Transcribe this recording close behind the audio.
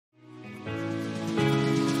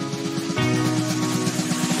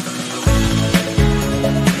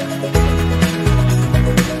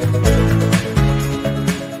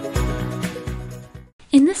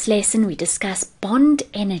lesson we discuss bond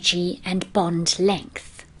energy and bond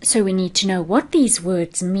length. So we need to know what these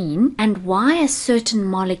words mean and why a certain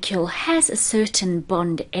molecule has a certain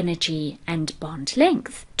bond energy and bond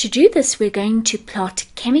length. To do this, we're going to plot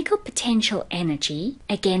chemical potential energy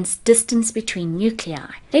against distance between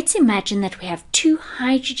nuclei. Let's imagine that we have two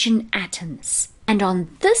hydrogen atoms. And on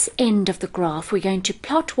this end of the graph, we're going to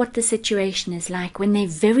plot what the situation is like when they're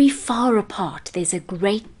very far apart. There's a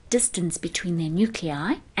great distance between their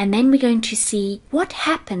nuclei, and then we're going to see what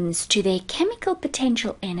happens to their chemical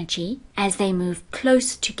potential energy as they move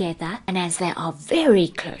close together and as they are very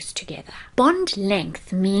close together. Bond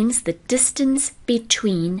length means the distance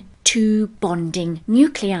between two bonding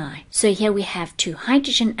nuclei. So here we have two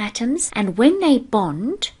hydrogen atoms, and when they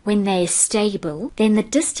bond, when they're stable, then the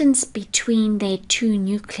distance between their two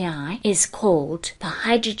nuclei is called the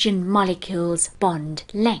hydrogen molecule's bond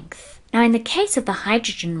length. Now, in the case of the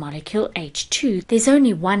hydrogen molecule, H2, there's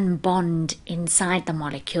only one bond inside the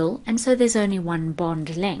molecule, and so there's only one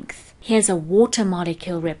bond length. Here's a water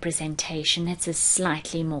molecule representation. It's a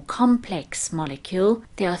slightly more complex molecule.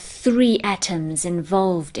 There are 3 atoms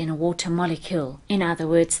involved in a water molecule. In other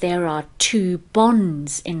words, there are 2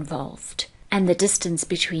 bonds involved, and the distance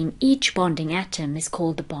between each bonding atom is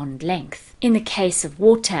called the bond length. In the case of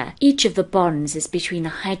water, each of the bonds is between a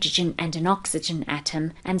hydrogen and an oxygen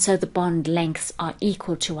atom, and so the bond lengths are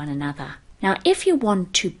equal to one another. Now, if you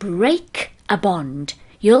want to break a bond,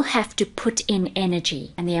 you'll have to put in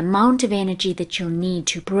energy, and the amount of energy that you'll need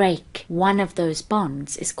to break one of those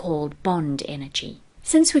bonds is called bond energy.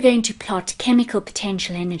 Since we're going to plot chemical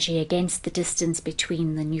potential energy against the distance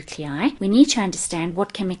between the nuclei, we need to understand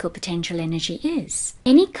what chemical potential energy is.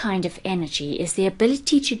 Any kind of energy is the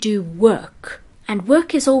ability to do work, and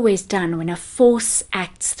work is always done when a force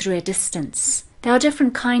acts through a distance. There are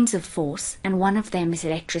different kinds of force, and one of them is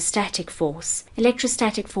electrostatic force.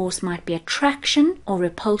 Electrostatic force might be attraction or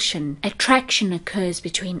repulsion. Attraction occurs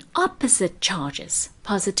between opposite charges,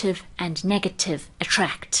 positive and negative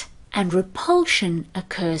attract. And repulsion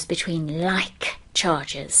occurs between like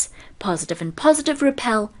charges. Positive and positive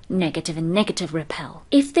repel, negative and negative repel.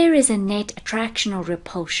 If there is a net attraction or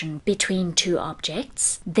repulsion between two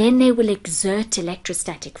objects, then they will exert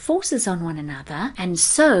electrostatic forces on one another, and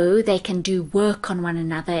so they can do work on one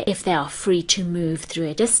another if they are free to move through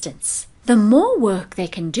a distance. The more work they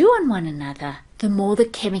can do on one another, the more the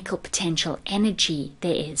chemical potential energy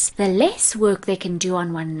there is. The less work they can do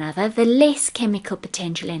on one another, the less chemical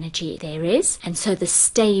potential energy there is, and so the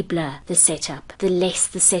stabler the setup, the less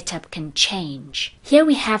the setup can change. Here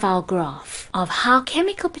we have our graph of how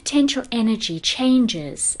chemical potential energy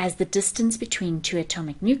changes as the distance between two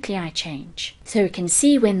atomic nuclei change. So we can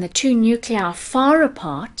see when the two nuclei are far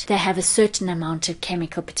apart, they have a certain amount of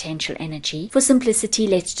chemical potential energy. For simplicity,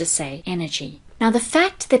 let's just say energy. Now, the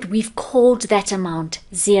fact that we've called that amount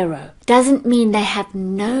 0 doesn't mean they have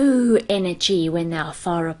no energy when they are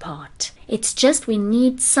far apart. It's just we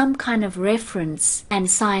need some kind of reference, and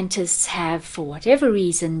scientists have, for whatever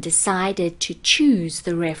reason, decided to choose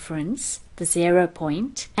the reference, the 0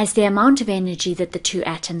 point, as the amount of energy that the two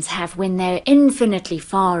atoms have when they're infinitely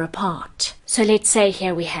far apart. So let's say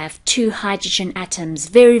here we have two hydrogen atoms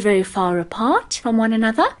very, very far apart from one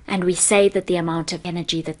another, and we say that the amount of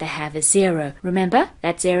energy that they have is 0. Remember,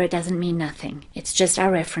 that 0 doesn't mean nothing. It's just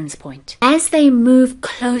our reference point. As they move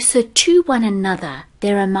closer to one another,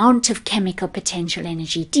 their amount of chemical potential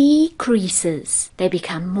energy decreases. They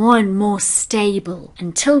become more and more stable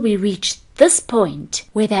until we reach this point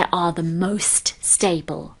where they are the most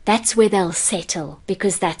stable. That's where they'll settle,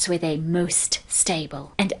 because that's where they're most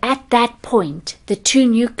stable. And at that point, the two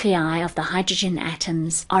nuclei of the hydrogen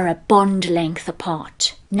atoms are a bond length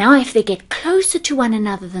apart. Now, if they get closer to one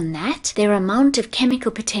another than that, their amount of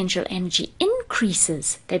chemical potential energy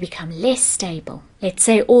increases. They become less stable. Let's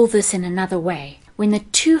say all this in another way. When the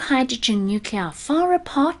two hydrogen nuclei are far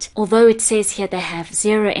apart, although it says here they have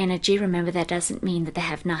 0 energy, remember that doesn't mean that they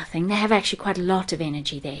have nothing. They have actually quite a lot of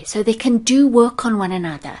energy there. So they can do work on one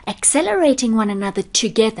another, accelerating one another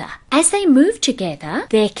together. As they move together,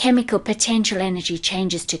 their chemical potential energy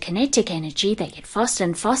changes to kinetic energy. They get faster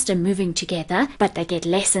and faster moving together, but they get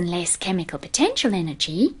less and less chemical potential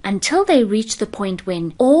energy until they reach the point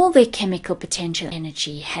when all their chemical potential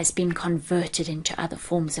energy has been converted into other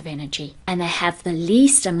forms of energy, and they have the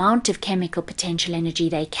least amount of chemical potential energy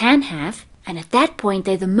they can have, and at that point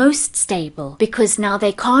they're the most stable, because now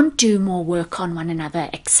they can't do more work on one another,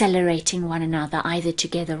 accelerating one another either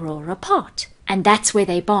together or apart. and that's where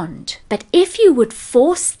they bond. But if you would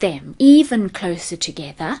force them even closer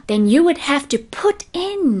together, then you would have to put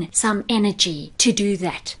in some energy to do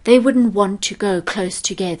that. They wouldn't want to go close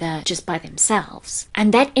together just by themselves.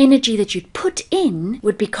 And that energy that you'd put in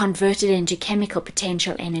would be converted into chemical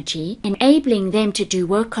potential energy, enabling them to do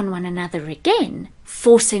work on one another again,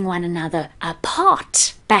 forcing one another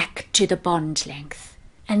apart back to the bond length.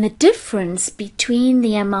 And the difference between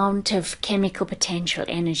the amount of chemical potential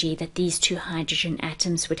energy that these two hydrogen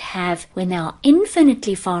atoms would have when they are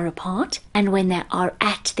infinitely far apart and when they are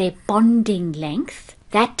at their bonding length,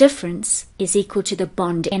 that difference is equal to the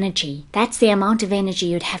bond energy. That's the amount of energy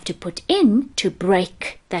you'd have to put in to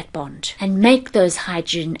break that bond and make those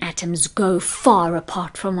hydrogen atoms go far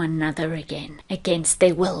apart from one another again, against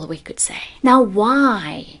their will, we could say. Now,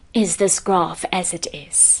 why is this graph as it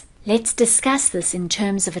is? Let's discuss this in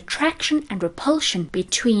terms of attraction and repulsion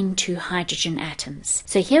between two hydrogen atoms.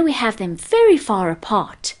 So here we have them very far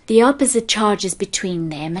apart. The opposite charges between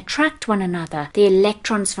them attract one another. The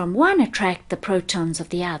electrons from one attract the protons of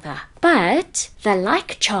the other. But the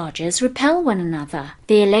like charges repel one another.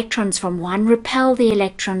 The electrons from one repel the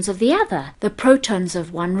electrons of the other. The protons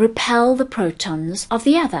of one repel the protons of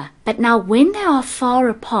the other. But now when they are far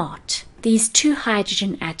apart, these two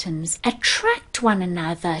hydrogen atoms attract one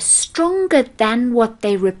another stronger than what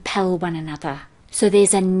they repel one another. So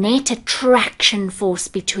there's a net attraction force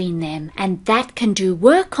between them, and that can do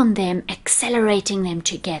work on them, accelerating them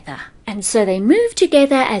together. And so they move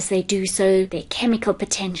together. As they do so, their chemical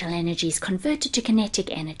potential energy is converted to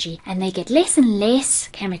kinetic energy, and they get less and less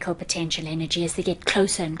chemical potential energy as they get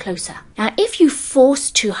closer and closer. Now, if you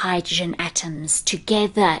force two hydrogen atoms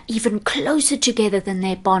together, even closer together than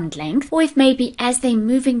their bond length, or if maybe as they're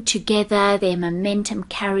moving together, their momentum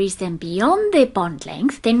carries them beyond their bond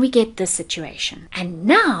length, then we get this situation. And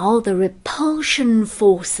now the repulsion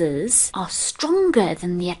forces are stronger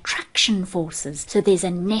than the attraction forces. So there's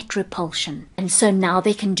a net repulsion. And so now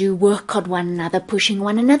they can do work on one another, pushing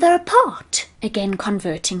one another apart. Again,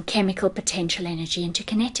 converting chemical potential energy into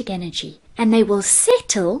kinetic energy. And they will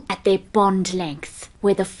settle at their bond length,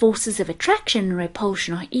 where the forces of attraction and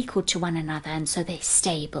repulsion are equal to one another, and so they're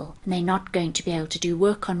stable. And they're not going to be able to do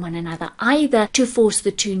work on one another, either to force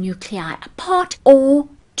the two nuclei apart or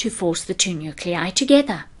to force the two nuclei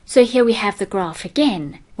together. So here we have the graph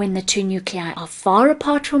again. When the two nuclei are far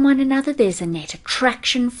apart from one another, there's a net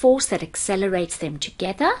attraction force that accelerates them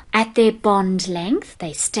together. At their bond length,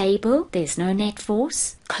 they're stable. There's no net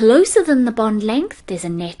force. Closer than the bond length, there's a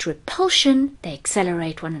net repulsion. They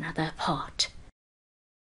accelerate one another apart.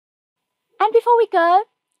 And before we go,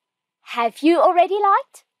 have you already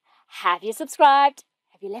liked? Have you subscribed?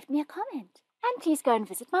 Have you left me a comment? And please go and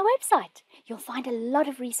visit my website. You'll find a lot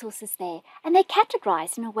of resources there, and they're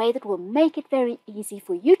categorized in a way that will make it very easy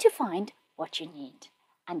for you to find what you need.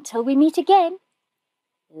 Until we meet again,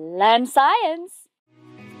 learn science!